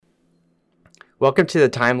Welcome to the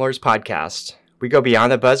Time Lords podcast. We go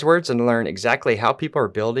beyond the buzzwords and learn exactly how people are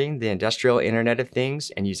building the industrial Internet of Things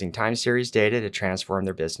and using time series data to transform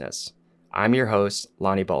their business. I'm your host,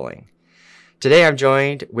 Lonnie Bowling. Today I'm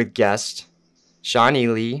joined with guest Sean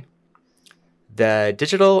Ely, the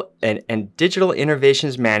Digital and Digital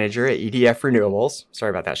Innovations Manager at EDF Renewables. Sorry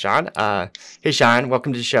about that, Sean. Hey, Sean,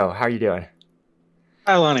 welcome to the show. How are you doing?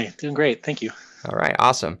 Hi, Lonnie. Doing great. Thank you. All right,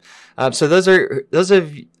 awesome. So those of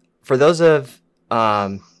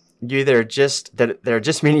you that are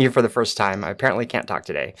just meeting you for the first time, I apparently can't talk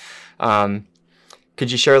today.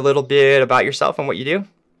 Could you share a little bit about yourself and what you do?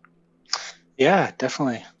 Yeah,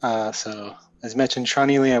 definitely. So as mentioned, Sean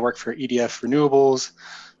Ely, I work for EDF Renewables.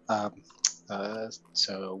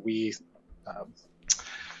 So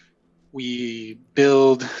we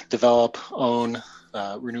build, develop, own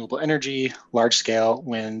renewable energy, large scale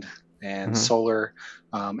wind and solar,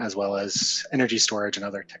 as well as energy storage and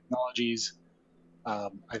other technologies.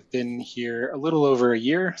 I've been here a little over a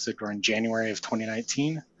year, so during January of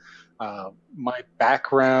 2019. My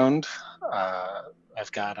background,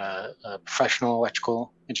 I've got a professional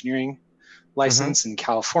electrical engineering license in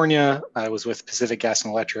California. I was with Pacific Gas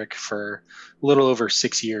and Electric for a little over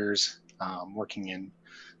 6 years, working in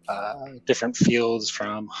different fields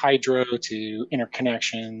from hydro to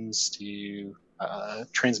interconnections to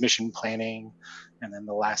transmission planning. And then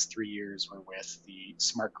the last 3 years were with the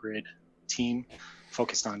smart grid team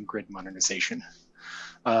focused on grid modernization.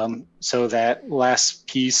 So that last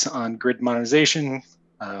piece on grid modernization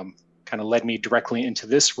kind of led me directly into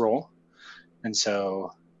this role. And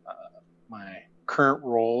so my current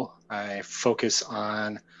role, I focus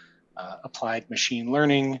on applied machine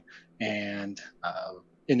learning and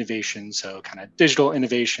innovation, so kind of digital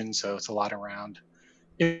innovation. So it's a lot around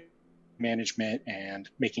management and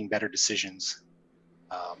making better decisions,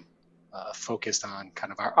 focused on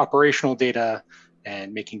kind of our operational data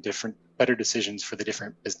and making better decisions for the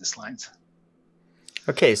different business lines.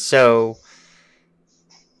 Okay, so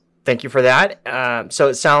thank you for that. So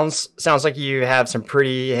it sounds like you have some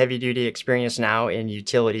pretty heavy duty experience now in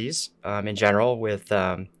utilities in general with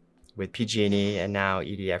PG&E and now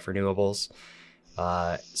EDF Renewables.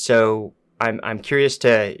 So I'm curious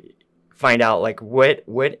to find out like what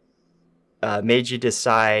made you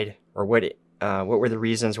decide, or what were the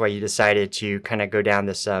reasons why you decided to kind of go down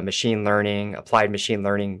this applied machine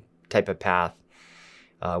learning type of path?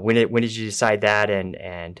 When did you decide that,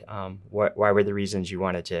 and why were the reasons you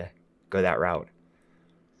wanted to go that route?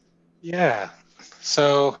 Yeah,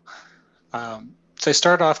 so I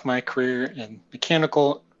started off my career in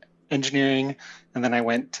mechanical engineering, and then I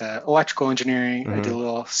went to electrical engineering. I did a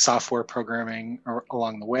little software programming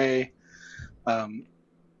along the way.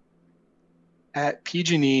 At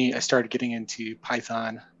PG&E, I started getting into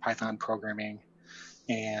Python programming,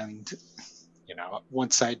 and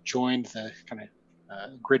once I joined the kind of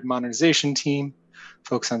grid modernization team,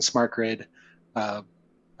 focused on smart grid, kind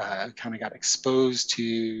of got exposed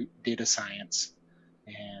to data science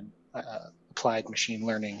and applied machine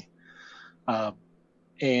learning.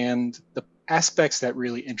 And the aspects that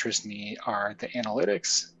really interest me are the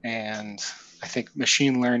analytics, and I think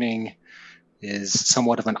machine learning is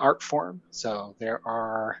somewhat of an art form. So there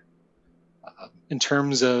are, in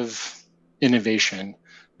terms of innovation,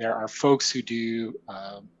 there are folks who do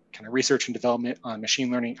kind of research and development on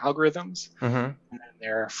machine learning algorithms, and then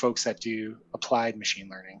there are folks that do applied machine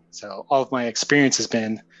learning. So all of my experience has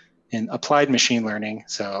been in applied machine learning,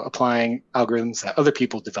 so applying algorithms that other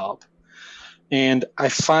people develop. And I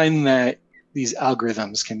find that these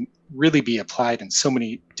algorithms can really be applied in so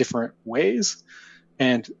many different ways.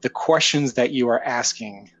 And the questions that you are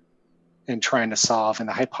asking and trying to solve and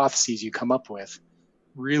the hypotheses you come up with,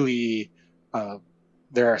 really,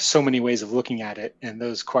 there are so many ways of looking at it. And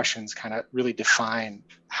those questions kind of really define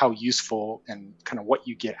how useful and kind of what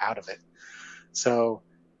you get out of it. So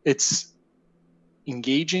it's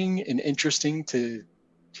engaging and interesting to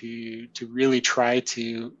really try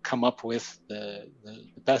to come up with the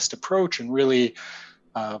best approach and really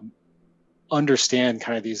understand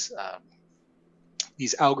kind of these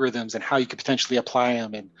algorithms and how you could potentially apply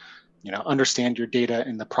them, and understand your data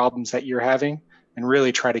and the problems that you're having, and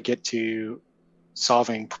really try to get to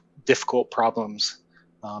solving difficult problems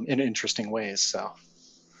in interesting ways. So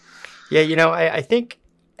yeah, I think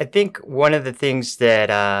one of the things that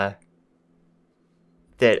I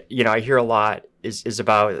hear a lot is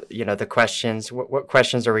about the questions. What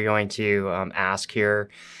questions are we going to ask here,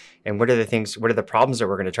 and what are the problems that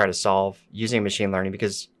we're going to try to solve using machine learning?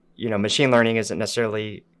 Because machine learning isn't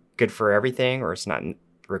necessarily good for everything, or it's not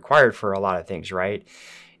required for a lot of things, right?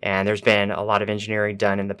 And there's been a lot of engineering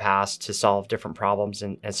done in the past to solve different problems,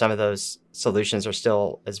 and some of those solutions are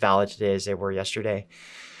still as valid today as they were yesterday.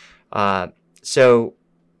 So,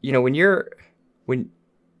 when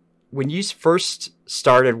when you first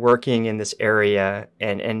started working in this area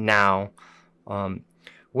and now,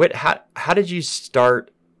 how did you start?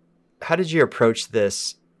 How did you approach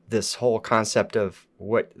this whole concept of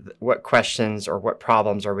what questions or what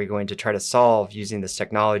problems are we going to try to solve using this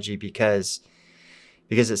technology? Because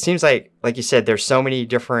it seems like you said, there's so many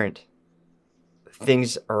different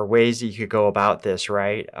things or ways that you could go about this,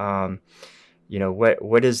 right?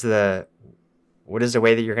 What is the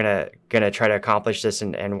way that you're gonna try to accomplish this,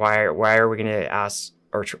 and why are we gonna ask,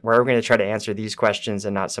 or why are we gonna try to answer these questions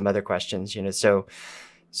and not some other questions?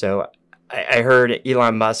 So I heard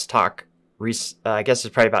Elon Musk talk. I guess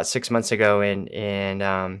it's probably about 6 months ago, and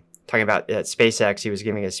talking about at SpaceX, he was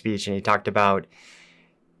giving a speech, and he talked about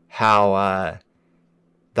how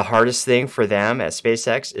the hardest thing for them at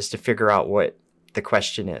SpaceX is to figure out what the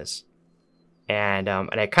question is. And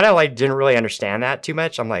I kind of didn't really understand that too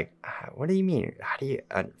much. I'm like, what do you mean? How do you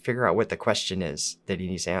figure out what the question is that he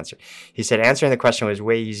needs to answer? He said answering the question was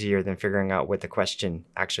way easier than figuring out what the question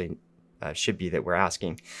actually should be that we're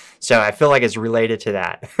asking. So I feel like it's related to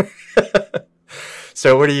that.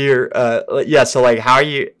 So what are your, so how are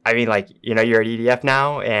you, you're at EDF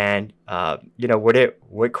now, and,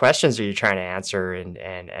 what questions are you trying to answer,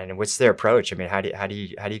 and what's their approach? How do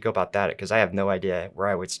you go about that? Because I have no idea where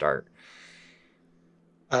I would start.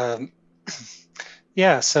 So,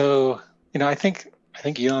 I think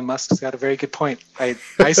Elon Musk's got a very good point.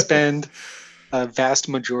 I spend a vast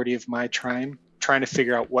majority of my time trying to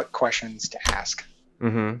figure out what questions to ask.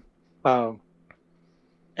 Mm-hmm.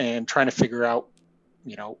 And trying to figure out,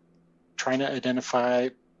 trying to identify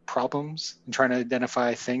problems and trying to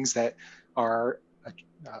identify things that are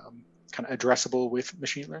kind of addressable with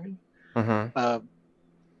machine learning. Mm-hmm.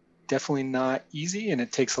 Definitely not easy, and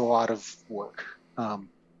it takes a lot of work.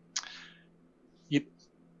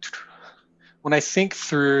 When I think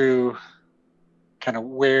through kind of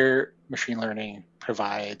where machine learning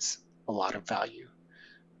provides a lot of value,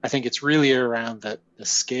 I think it's really around the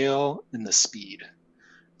scale and the speed.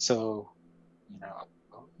 So,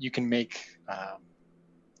 you can make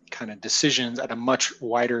kind of decisions at a much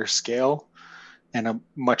wider scale and a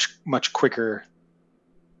much quicker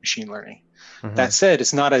machine learning. Mm-hmm. That said,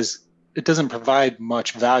 it doesn't provide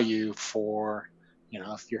much value for,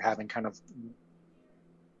 if you're having kind of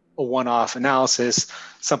a one-off analysis,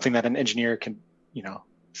 something that an engineer can,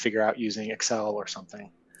 figure out using Excel or something.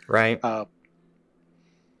 Right.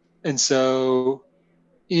 And so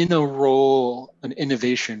in an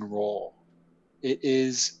innovation role, it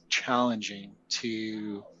is challenging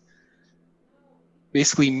to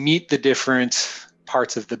basically meet the different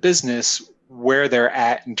parts of the business where they're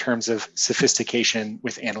at in terms of sophistication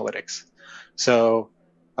with analytics. So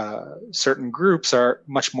certain groups are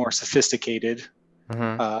much more sophisticated,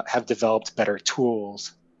 mm-hmm. Have developed better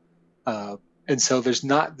tools. And so there's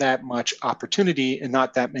not that much opportunity and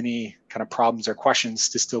not that many kind of problems or questions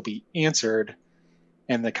to still be answered.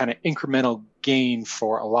 And the kind of incremental gain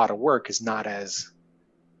for a lot of work is not as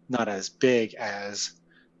big as,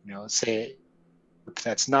 say, a group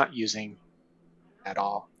that's not using at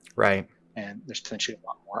all. Right. And there's potentially a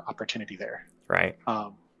lot more opportunity there. Right.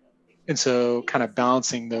 And so kind of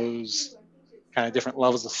balancing those kind of different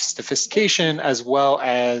levels of sophistication, as well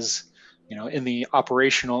as, in the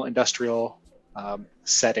operational industrial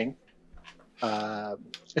setting,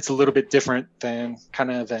 it's a little bit different than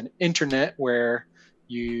kind of an internet where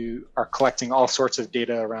you are collecting all sorts of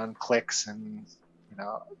data around clicks, and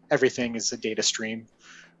everything is a data stream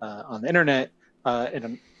on the internet.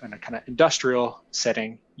 In a kind of industrial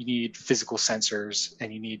setting, you need physical sensors,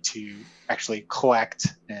 and you need to actually collect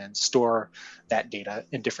and store that data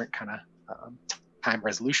in different kind of time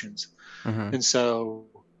resolutions. Mm-hmm. And so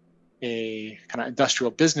a kind of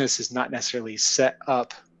industrial business is not necessarily set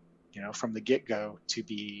up, from the get-go to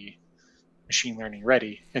be machine learning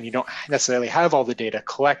ready, and you don't necessarily have all the data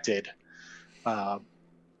collected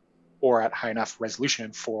or at high enough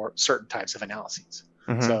resolution for certain types of analyses.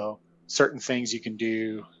 Mm-hmm. So certain things you can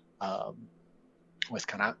do with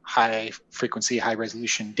kind of high frequency, high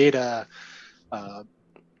resolution data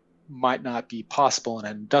might not be possible in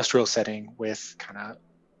an industrial setting with kind of,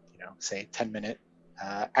 say 10-minute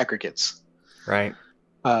aggregates. Right.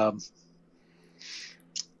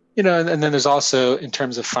 And then there's also, in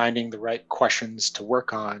terms of finding the right questions to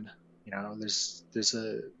work on, it's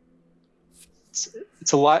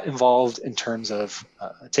a lot involved in terms of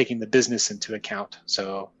taking the business into account.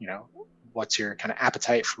 So, what's your kind of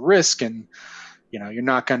appetite for risk, and You're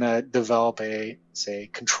not going to develop a, say,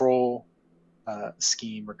 control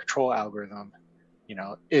scheme or control algorithm,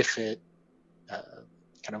 if it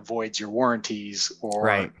kind of voids your warranties or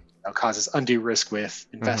Right. Causes undue risk with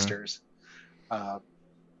investors. And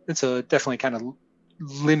so it definitely kind of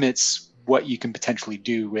limits what you can potentially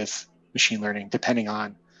do with machine learning, depending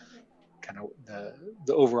on kind of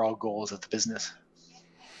the overall goals of the business.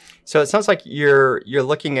 So it sounds like you're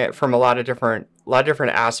looking at from a lot of different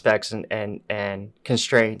aspects and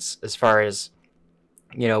constraints as far as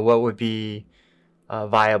what would be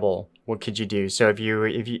viable. What could you do? So if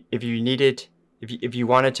you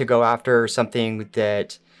wanted to go after something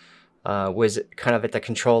that was kind of at the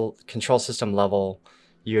control system level,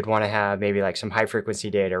 you would want to have maybe like some high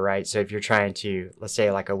frequency data, right? So if you're trying to, let's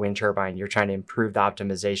say like a wind turbine, you're trying to improve the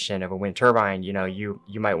optimization of a wind turbine, you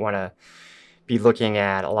might want to be looking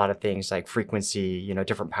at a lot of things like frequency,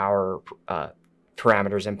 different power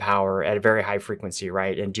parameters and power at a very high frequency,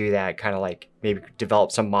 right? And do that kind of like maybe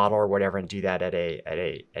develop some model or whatever and do that at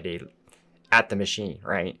the machine,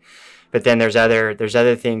 right? But then there's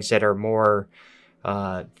other things that are more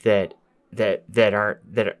that's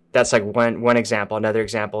like one example. Another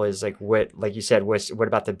example is like you said, what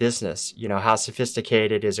about the business? How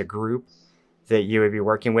sophisticated is a group that you would be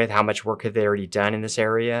working with? How much work have they already done in this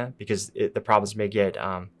area? Because the problems may get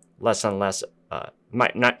less and less.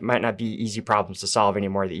 Might not be easy problems to solve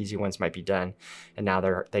anymore. The easy ones might be done, and now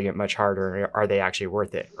they get much harder. Are they actually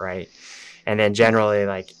worth it, right? And then generally,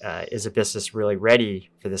 like, is a business really ready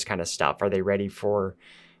for this kind of stuff? Are they ready for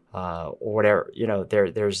whatever?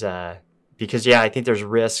 There's because I think there's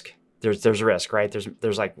risk. There's risk, right?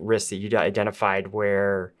 There's like risk that you identified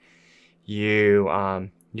where you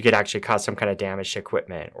could actually cause some kind of damage to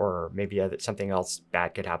equipment, or maybe something else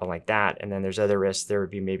bad could happen like that. And then there's other risks. There would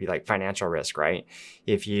be maybe like financial risk, right?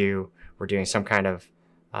 If you were doing some kind of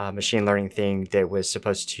machine learning thing that was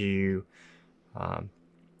supposed to,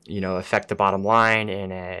 affect the bottom line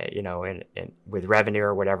and with revenue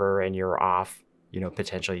or whatever, and you're off,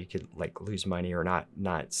 potentially you could like lose money or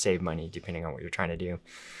not save money depending on what you're trying to do.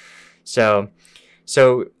 So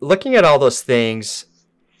looking at all those things,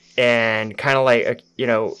 and kind of like,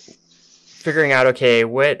 figuring out, okay,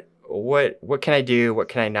 what can I do? What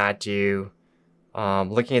can I not do?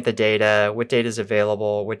 Looking at the data, what data is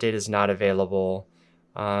available, what data is not available.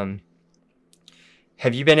 Have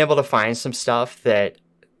you been able to find some stuff that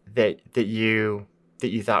you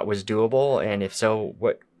thought was doable? And if so,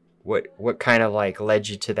 what kind of like led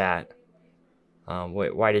you to that?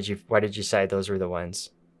 Why did you say those were the ones?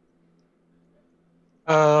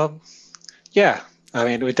 Yeah. I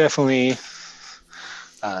mean, we definitely,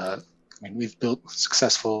 we've built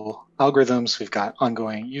successful algorithms. We've got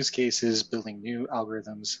ongoing use cases, building new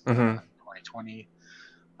algorithms in 2020.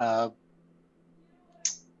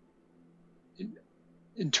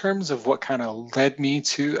 In terms of what kind of led me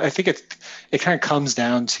to, I think it kind of comes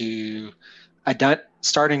down to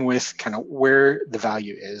starting with kind of where the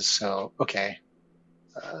value is. So, okay.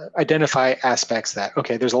 Identify aspects that,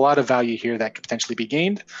 okay, there's a lot of value here that could potentially be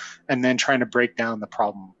gained, and then trying to break down the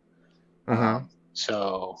problem.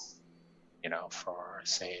 So, for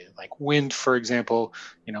say like wind, for example,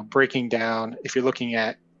 breaking down, if you're looking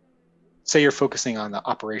at, say you're focusing on the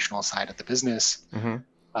operational side of the business,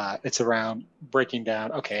 it's around breaking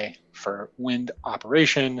down, okay, for wind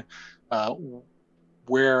operation,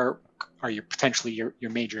 where are your potentially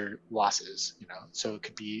your major losses? So it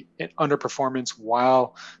could be an underperformance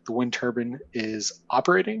while the wind turbine is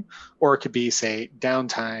operating, or it could be, say,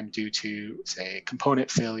 downtime due to, say, component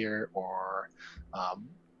failure or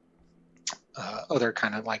other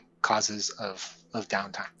kind of like causes of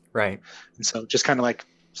downtime. Right. And so just kind of like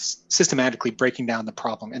systematically breaking down the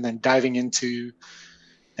problem and then diving into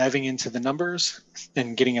the numbers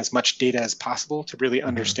and getting as much data as possible to really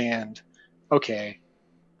understand, okay,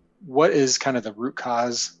 what is kind of the root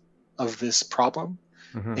cause of this problem?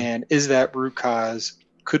 And is that root cause,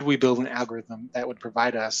 could we build an algorithm that would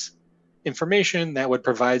provide us information that would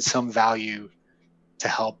provide some value to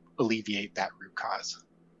help alleviate that root cause?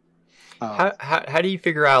 How do you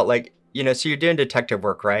figure out, like, so you're doing detective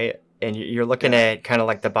work, right? And you're looking at kind of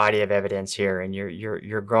like the body of evidence here, and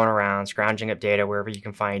you're going around scrounging up data wherever you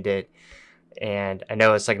can find it. And I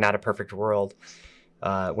know it's like not a perfect world.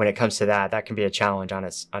 When it comes to that can be a challenge on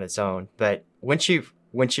its own. But once you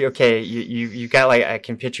got, like, I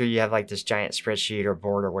can picture you have like this giant spreadsheet or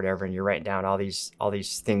board or whatever, and you're writing down all these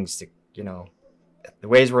things that, the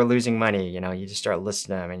ways we're losing money. You just start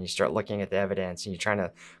listing them, and you start looking at the evidence, and you're trying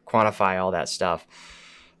to quantify all that stuff.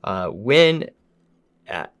 When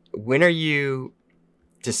are you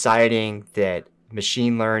deciding that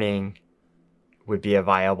machine learning would be a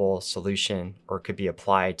viable solution or could be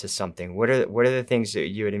applied to something, what are the things that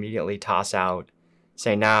you would immediately toss out,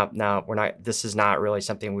 say, no, we're not. This is not really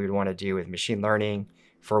something we would want to do with machine learning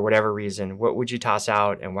for whatever reason. What would you toss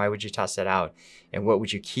out, and why would you toss that out, and what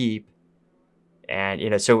would you keep?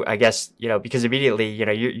 And so I guess because immediately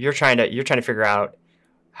you're trying to figure out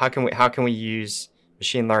how can we use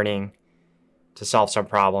machine learning to solve some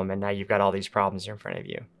problem, and now you've got all these problems in front of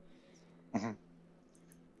you. Mm-hmm.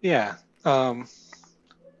 Yeah.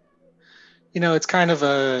 It's kind of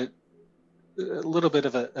a little bit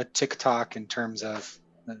of a tick-tock in terms of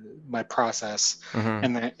my process. Mm-hmm.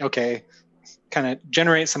 And then, okay, kind of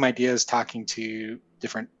generate some ideas talking to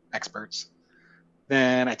different experts.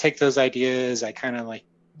 Then I take those ideas, I kind of like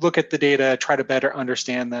look at the data, try to better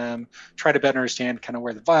understand them, try to better understand kind of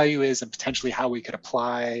where the value is and potentially how we could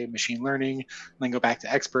apply machine learning, and then go back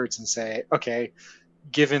to experts and say, okay,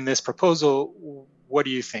 given this proposal, what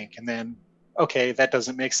do you think? And then, okay, that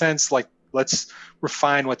doesn't make sense. Like, let's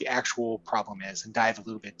refine what the actual problem is and dive a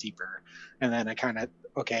little bit deeper. And then I kind of,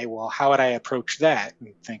 okay, well, how would I approach that?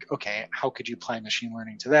 And think, okay, how could you apply machine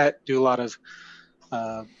learning to that? Do a lot of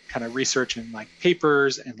kind of research in like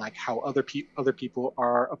papers and like how other people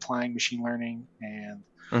are applying machine learning, and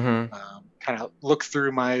kind of look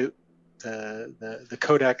through the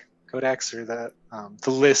codex or the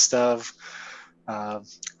list of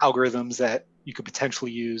algorithms that you could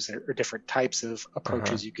potentially use, or different types of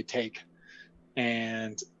approaches you could take.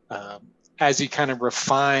 And as you kind of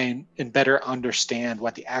refine and better understand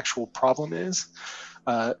what the actual problem is,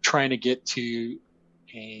 trying to get to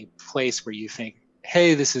a place where you think,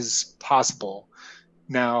 hey, this is possible.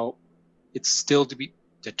 Now, it's still to be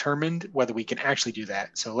determined whether we can actually do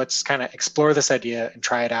that. So let's kind of explore this idea and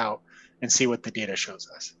try it out and see what the data shows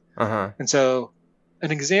us. And so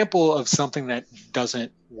an example of something that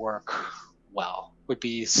doesn't work well would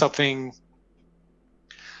be something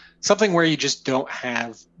where you just don't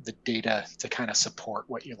have the data to kind of support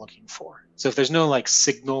what you're looking for. So if there's no like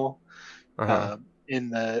signal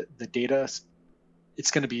in the data,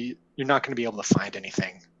 you're not going to be able to find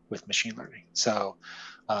anything with machine learning. So,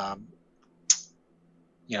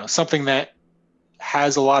 something that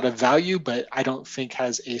has a lot of value, but I don't think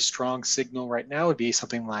has a strong signal right now would be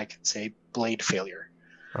something like, say, blade failure.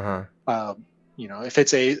 If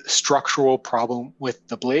it's a structural problem with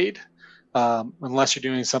the blade, unless you're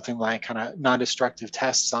doing something like kind of non-destructive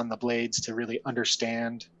tests on the blades to really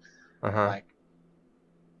understand like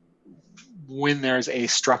when there's a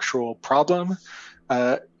structural problem,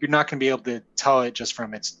 you're not going to be able to tell it just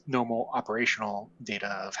from its normal operational data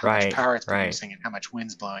of how much power it's producing and how much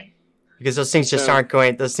wind's blowing. Because those things just aren't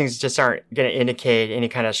going to indicate any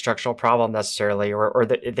kind of structural problem necessarily, or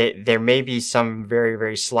there may be some very,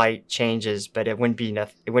 very slight changes, but it wouldn't be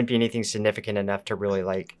anything significant enough to really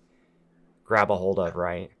like grab a hold of,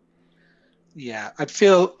 right? Yeah, I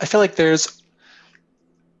feel like there's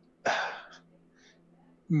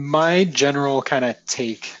my general kind of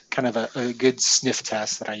take, kind of a good sniff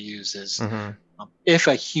test that I use is if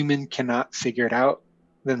a human cannot figure it out,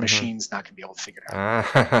 then the machine's not going to be able to figure it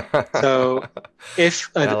out. So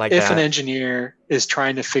if an engineer is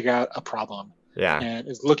trying to figure out a problem and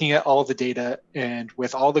is looking at all the data and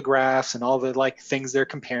with all the graphs and all the like things they're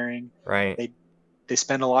comparing, they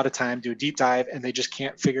spend a lot of time, do a deep dive, and they just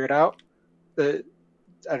can't figure it out,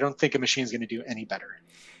 I don't think a machine's going to do any better.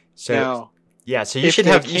 So you should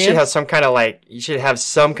have some kind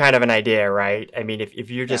of an idea, right? I mean,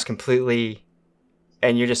 if you're just completely,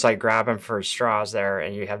 and you're just like grabbing for straws there,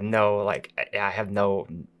 and you have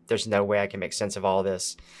there's no way I can make sense of all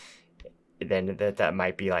this, then that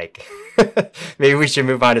might be like, maybe we should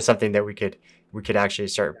move on to something that we could actually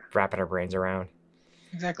start wrapping our brains around.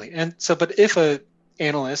 Exactly. And so, but if a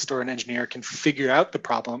analyst or an engineer can figure out the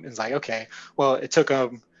problem and is like, okay, well, it took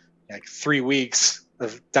them like 3 weeks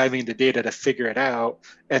of diving into data to figure it out,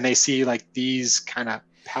 and they see like these kind of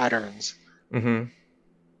patterns, and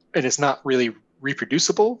it's not really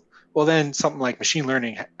reproducible, well, then something like machine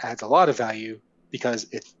learning adds a lot of value because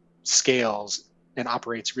it scales and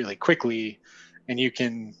operates really quickly, and you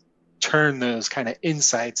can turn those kind of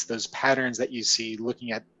insights, those patterns that you see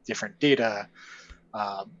looking at different data,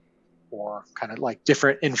 or kind of like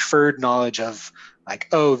different inferred knowledge of like,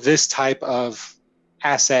 oh, this type of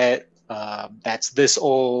asset that's this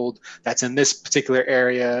old, that's in this particular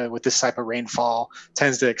area with this type of rainfall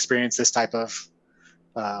tends to experience this type of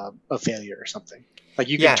failure or something. Like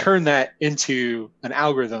you can turn that into an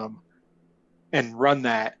algorithm and run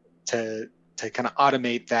that to kind of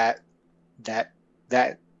automate that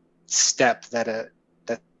step that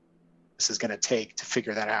this is going to take to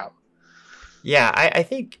figure that out. I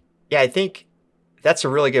think that's a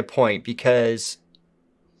really good point, because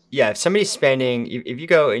yeah, if somebody's spending, if you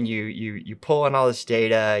go and you pull in all this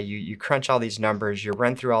data, you crunch all these numbers, you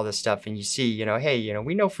run through all this stuff, and you see, hey,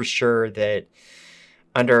 we know for sure that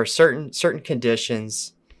under certain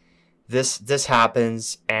conditions, this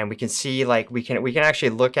happens, and we can see, like, we can actually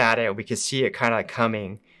look at it, we can see it kind of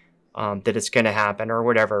coming, that it's going to happen or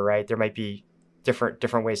whatever, right? There might be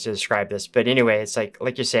different ways to describe this, but anyway, it's like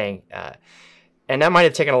you're saying, and that might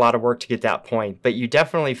have taken a lot of work to get that point, but you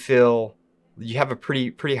definitely feel you have a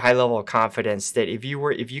pretty high level of confidence that if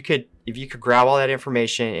you could grab all that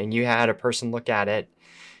information and you had a person look at it,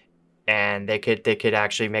 and they could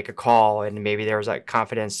actually make a call, and maybe there was a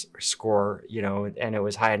confidence score, and it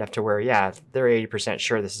was high enough to where, yeah, they're 80%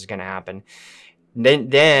 sure this is going to happen.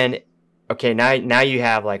 Then okay, now you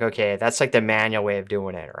have, like, okay, that's like the manual way of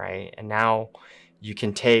doing it, right? And now you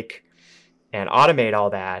can take and automate all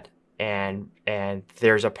that, and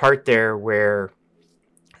there's a part there where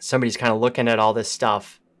somebody's kind of looking at all this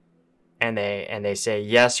stuff, and they say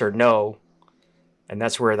yes or no, and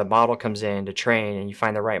that's where the model comes in to train, and you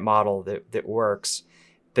find the right model that works.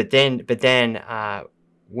 But then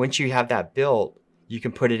once you have that built, you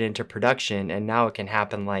can put it into production, and now it can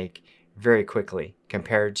happen, like, very quickly,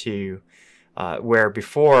 compared to where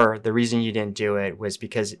before the reason you didn't do it was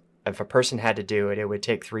because if a person had to do it, it would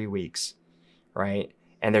take 3 weeks, right?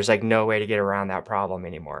 And there's, like, no way to get around that problem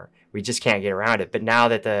anymore. We just can't get around it. But now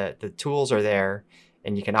that the tools are there,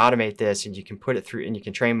 and you can automate this, and you can put it through, and you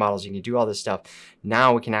can train models, you can do all this stuff.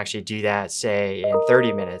 Now we can actually do that, say, in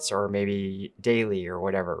 30 minutes or maybe daily or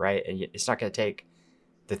whatever, right? And it's not going to take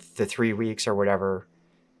the 3 weeks or whatever.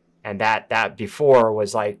 And that before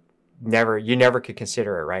was like you never could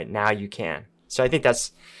consider it, right? Now you can. So I think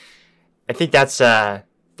that's a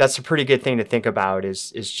pretty good thing to think about,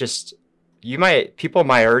 is just people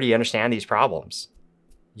might already understand these problems,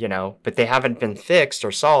 but they haven't been fixed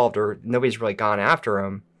or solved, or nobody's really gone after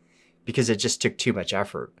them because it just took too much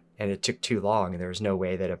effort and it took too long, and there was no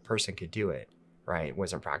way that a person could do it, right? It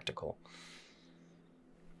wasn't practical.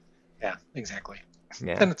 Yeah, exactly.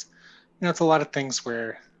 Yeah. And it's a lot of things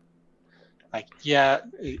where, like, yeah,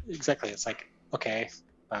 exactly. It's like, okay,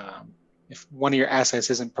 if one of your assets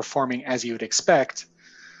isn't performing as you would expect,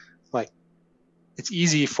 like, it's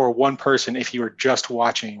easy for one person, if you were just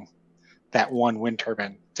watching that one wind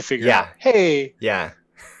turbine, to figure out, hey, yeah,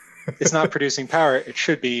 it's not producing power. It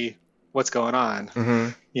should be. What's going on?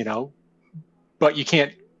 Mm-hmm. But you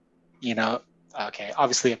can't, okay,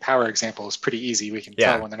 obviously a power example is pretty easy. We can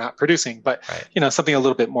tell when they're not producing, but right. Something a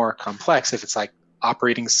little bit more complex, if it's like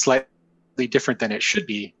operating slightly different than it should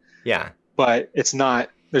be. Yeah. But it's not,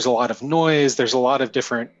 there's a lot of noise. There's a lot of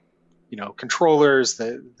different, controllers.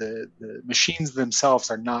 The machines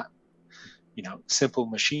themselves are not, simple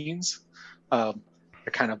machines. They're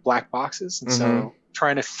kind of black boxes. And so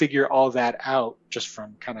trying to figure all that out just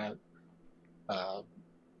from kind of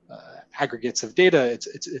aggregates of data,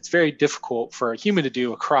 it's very difficult for a human to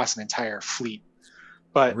do across an entire fleet.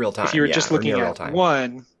 But real time, if you were just looking at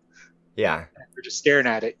one, yeah, you're just staring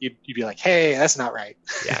at it, you'd be like, hey, that's not right.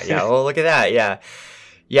 yeah. Well, look at that.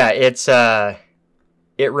 Yeah. It's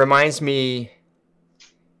it reminds me.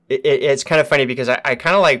 It's kind of funny because I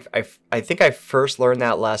kind of like, I think I first learned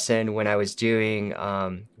that lesson when I was doing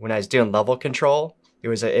level control. It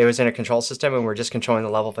was in a control system, and we're just controlling the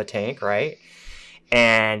level of a tank, right?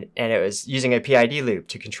 And it was using a PID loop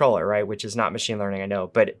to control it, right? Which is not machine learning, I know,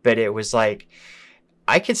 but it was like,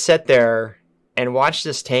 I could sit there and watch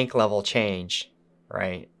this tank level change,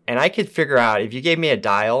 right? And I could figure out, if you gave me a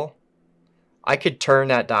dial, I could turn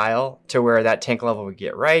that dial to where that tank level would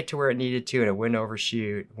get right to where it needed to, and it wouldn't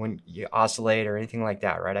overshoot, wouldn't oscillate or anything like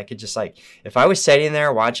that, right? I could just, like, if I was sitting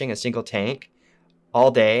there watching a single tank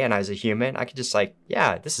all day and I was a human, I could just, like,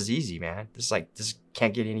 yeah, this is easy, man. This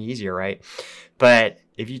can't get any easier, right? But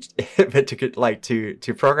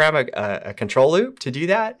to program a control loop to do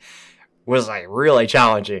that was, like, really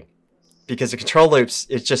challenging, because the control loops,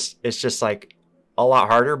 it's just like a lot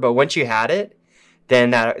harder. But once you had it,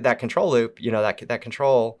 then that control loop, that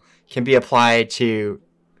control can be applied to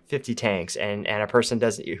 50 tanks, and a person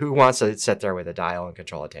who wants to sit there with a dial and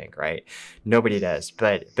control a tank, right? Nobody does.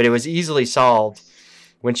 But it was easily solved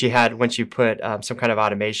once you put some kind of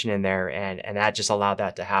automation in there, and that just allowed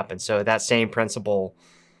that to happen. So that same principle,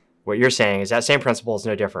 what you're saying is that same principle is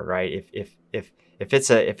no different, right? If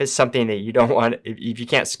it's something that you don't want, if you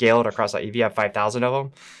can't scale it across, like, if you have 5,000 of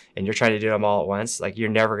them and you're trying to do them all at once, like, you're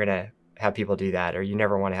never gonna have people do that, or you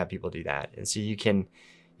never want to have people do that. And so you can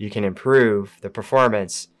improve the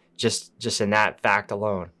performance just in that fact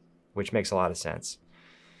alone, which makes a lot of sense.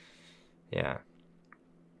 Yeah.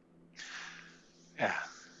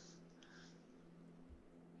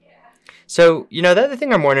 So, the other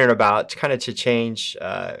thing I'm wondering about, kind of to change,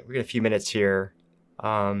 we got a few minutes here.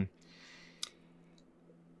 Um,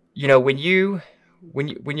 when you're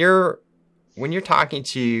talking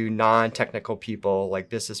to non-technical people like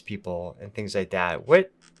business people and things like that,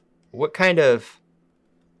 what kind of,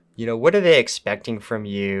 what are they expecting from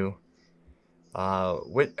you? How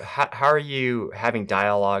are you having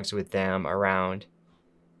dialogues with them around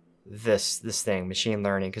this thing, machine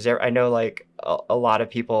learning? Because I know like a lot of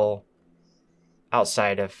people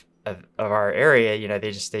outside of our area,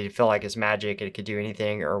 they feel like it's magic and it could do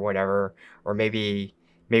anything or whatever, or maybe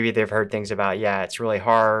they've heard things about, yeah, it's really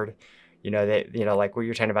hard, that, like what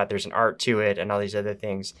you're talking about, there's an art to it and all these other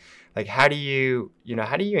things. Like, how do you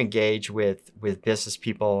engage with business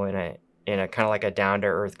people in a kind of like a down to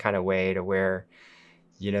earth kind of way, to where,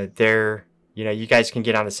 they're, you guys can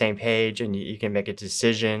get on the same page and you can make a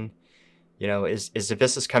decision. Is the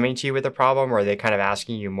business coming to you with a problem, or are they kind of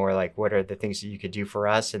asking you more like, what are the things that you could do for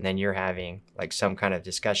us? And then you're having like some kind of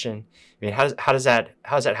discussion. I mean, how's that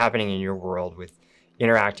happening in your world with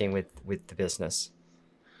interacting with the business?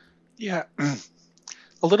 Yeah, a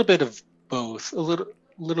little bit of both. A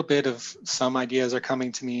little bit of some ideas are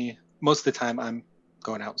coming to me. Most of the time, I'm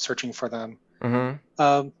going out searching for them.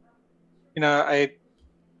 Mm-hmm. I've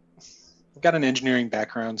got an engineering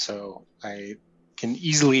background, so I can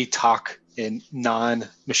easily talk in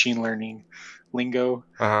non-machine learning lingo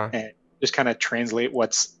Uh-huh. and just kind of translate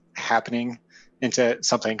what's happening into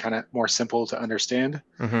something kind of more simple to understand.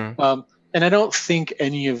 Mm-hmm. And I don't think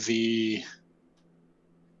any of the,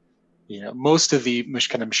 most of the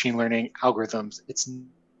kind of machine learning algorithms, it's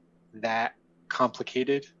that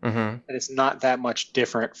complicated, Mm-hmm. and it's not that much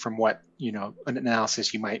different from what, an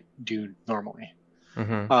analysis you might do normally.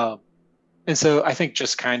 Mm-hmm. And so I think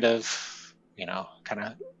just kind of, kind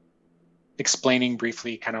of explaining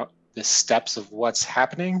briefly kind of the steps of what's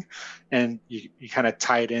happening, and you kind of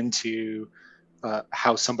tie it into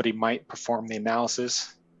how somebody might perform the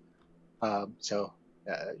analysis. So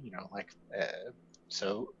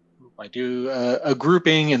I do a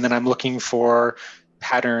grouping, and then I'm looking for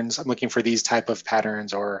patterns. I'm looking for these type of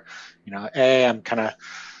patterns, or, I'm kind of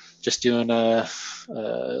just doing a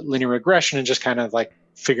linear regression and just kind of like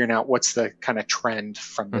figuring out what's the kind of trend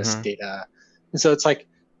from this Mm-hmm. data. And so it's like,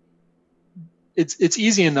 it's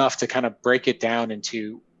easy enough to kind of break it down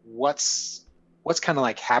into what's kind of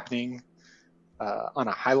like happening on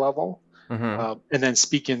a high level, Mm-hmm. and then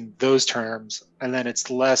speak in those terms, and then it's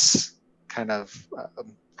less kind of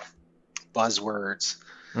buzzwords,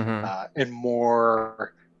 Mm-hmm. and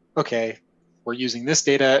more, okay, we're using this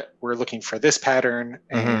data, we're looking for this pattern,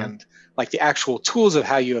 Mm-hmm. and like the actual tools of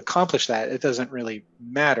how you accomplish that, it doesn't really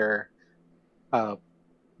matter.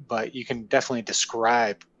 But you can definitely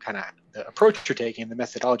describe kind of the approach you're taking, the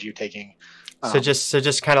methodology you're taking. So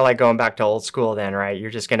just kind of like going back to old school then, right? You're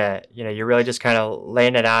just gonna, you're really just kind of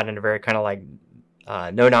laying it out in a very kind of like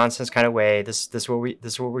no nonsense kind of way. This is what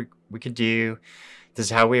we could do. This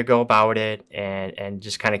is how we go about it, and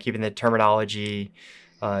just kind of keeping the terminology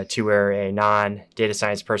to where a non data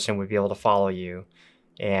science person would be able to follow you,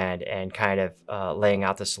 and kind of laying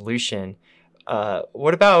out the solution.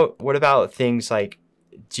 What about things like,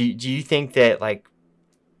 do you think that like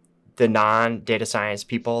the non-data science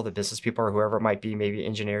people, the business people, or whoever it might be, maybe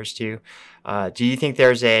engineers too, do you think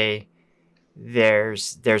there's an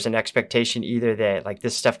expectation either that like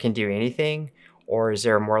this stuff can do anything, or is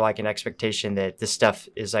there more like an expectation that this stuff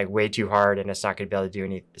is like way too hard and it's not going to be able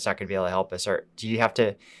to it's not going to be able to help us? Or do you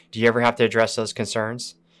ever have to address those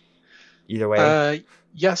concerns either way?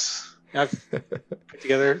 Yes, I've put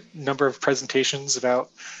together a number of presentations about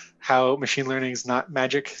how machine learning is not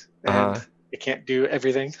magic and Uh-huh. it can't do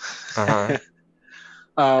everything. Uh-huh.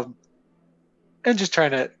 um, and just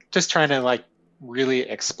trying to like really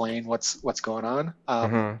explain what's going on.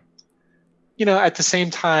 Mm-hmm. At the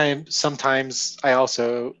same time, sometimes I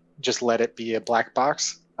also just let it be a black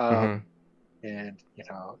box, Mm-hmm. and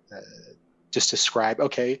just describe,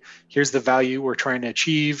 okay, here's the value we're trying to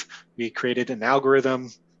achieve. We created an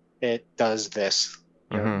algorithm. It does this.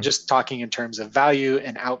 Mm-hmm. Just talking in terms of value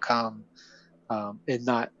and outcome, and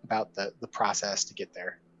not about the process to get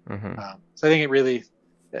there. Mm-hmm. So I think it really,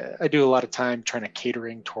 I do a lot of time trying to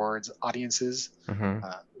catering towards audiences. Mm-hmm.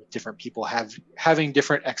 Different people having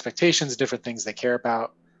different expectations, different things they care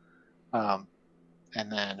about, and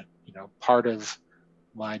then part of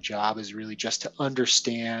my job is really just to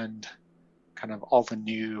understand kind of all the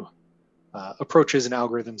new approaches and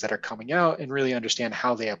algorithms that are coming out, and really understand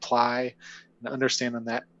how they apply, and understand them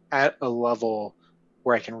that at a level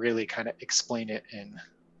where I can really kind of explain it in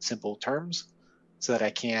simple terms, so that I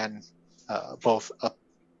can both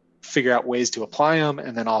figure out ways to apply them,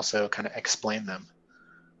 and then also kind of explain them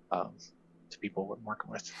to people I'm working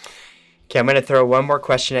with. Okay, I'm going to throw one more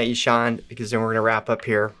question at you, Sean, because then we're going to wrap up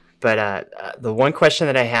here. But the one question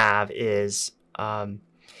that I have is,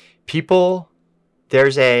 people,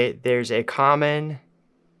 there's a common,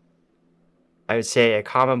 I would say, a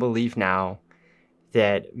common belief now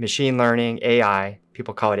that machine learning, AI,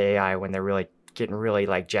 people call it AI when they're really getting really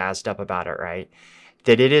like jazzed up about it, right?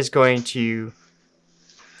 That it is going to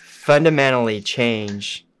fundamentally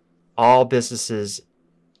change all businesses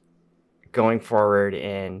going forward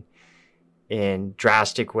in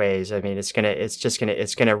drastic ways. I mean, it's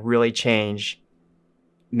gonna really change,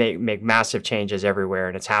 make massive changes everywhere,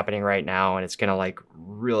 and it's happening right now. And it's gonna like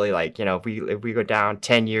really like, you know, if we go down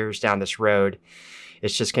 10 years down this road,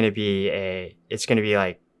 it's just gonna be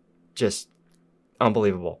like just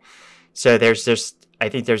unbelievable. So I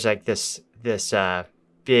think there's like this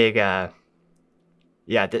big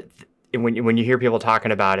when you hear people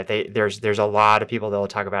talking about it, there's a lot of people that will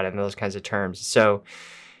talk about it in those kinds of terms. So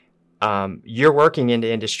you're working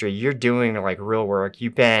into industry, you're doing like real work.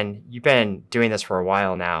 You've been doing this for a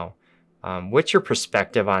while now. What's your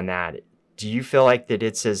perspective on that? Do you feel like that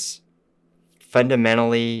it's as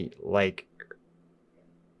fundamentally going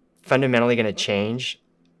to change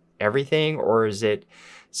everything, or is it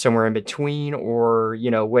somewhere in between, or, you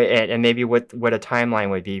know, and maybe what a timeline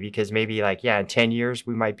would be? Because maybe like, yeah, in 10 years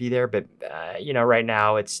we might be there, but you know, right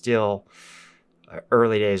now it's still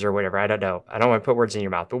early days or whatever. I don't know. I don't want to put words in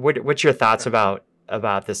your mouth, but what's your thoughts about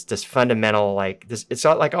this fundamental, like this? It's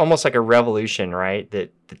not like almost like a revolution, right?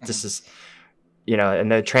 That this is, you know,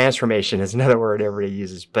 and the transformation is another word everybody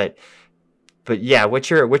uses, but yeah, what's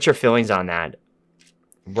your feelings on that,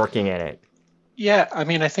 working in it? Yeah, I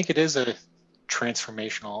mean, I think it is a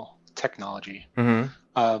transformational technology. Mm-hmm.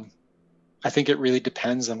 I think it really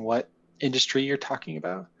depends on what industry you're talking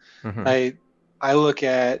about. Mm-hmm. I look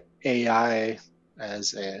at AI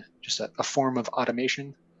as just a form of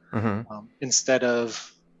automation. Mm-hmm. Instead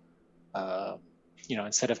of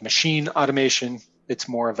machine automation, it's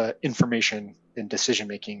more of a information and decision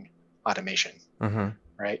making automation, Mm-hmm.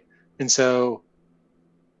 right? And so,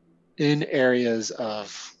 in areas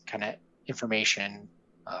of kind of information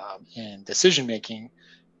and decision making,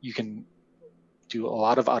 you can do a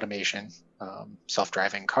lot of automation.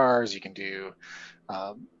 Self-driving cars, you can do.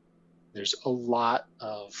 There's a lot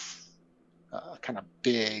of kind of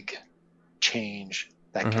big change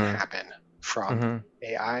that Mm-hmm. can happen from Mm-hmm.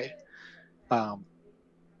 AI.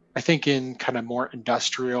 I think in kind of more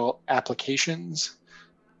industrial applications,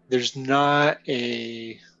 it's not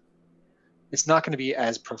going to be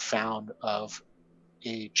as profound of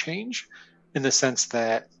a change, in the sense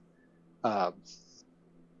that, I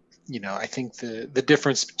think the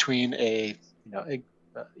difference between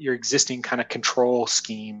your existing kind of control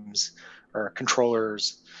schemes or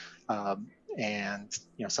controllers, and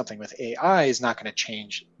something with AI is not going to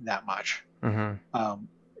change that much. Mm-hmm.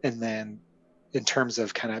 And then in terms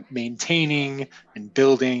of kind of maintaining and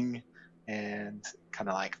building and kind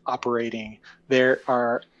of like operating, there's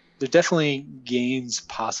definitely gains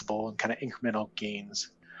possible and kind of incremental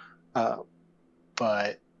gains.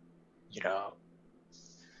 But,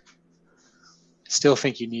 still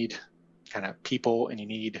think you need kind of people, and you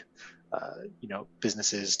need,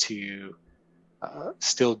 businesses to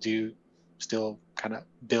still kind of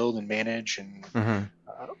build and manage and Mm-hmm.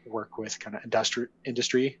 work with kind of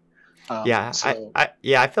industry. Yeah, So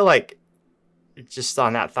I feel like, just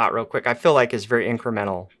on that thought real quick, I feel like it's very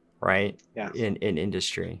incremental, right? yeah, In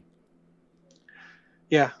industry.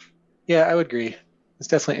 yeah, I would agree. It's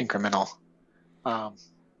definitely incremental.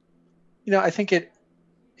 I think it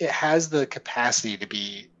has the capacity to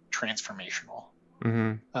be transformational.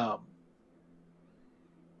 Mm-hmm.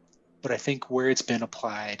 But I think where it's been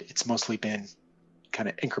applied, it's mostly been kind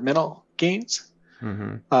of incremental gains.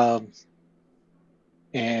 Mm-hmm.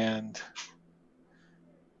 And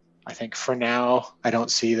I think for now, I don't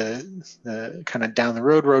see the kind of down the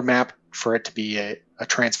road roadmap for it to be a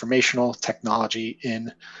transformational technology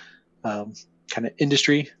in kind of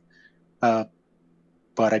industry. But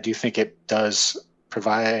I do think it does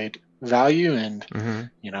provide value, and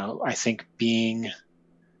Mm-hmm. I think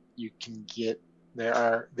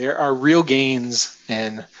there are real gains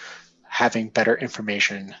in having better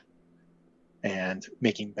information and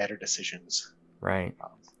making better decisions. Right.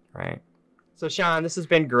 Right. So, Sean, this has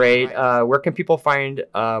been great. Where can people find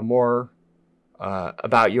more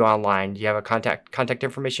about you online? Do you have a contact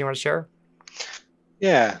information you want to share?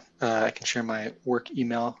 Yeah, I can share my work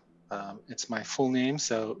email. It's my full name,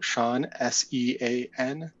 so Sean,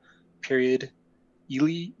 SEAN, period,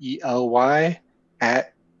 Ely, ELY,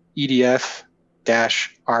 at EDF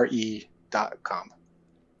time-re.com.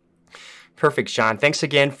 Perfect, Sean. Thanks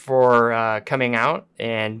again for coming out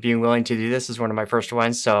and being willing to do this. This is one of my first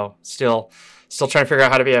ones, so still trying to figure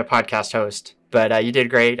out how to be a podcast host. But you did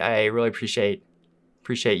great. I really appreciate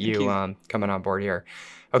you coming on board here.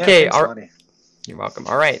 Okay, yeah, thanks, Lonnie. You're welcome.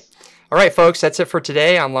 All right, folks. That's it for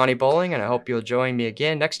today. I'm Lonnie Bowling, and I hope you'll join me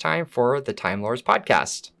again next time for the Time Lords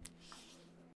podcast.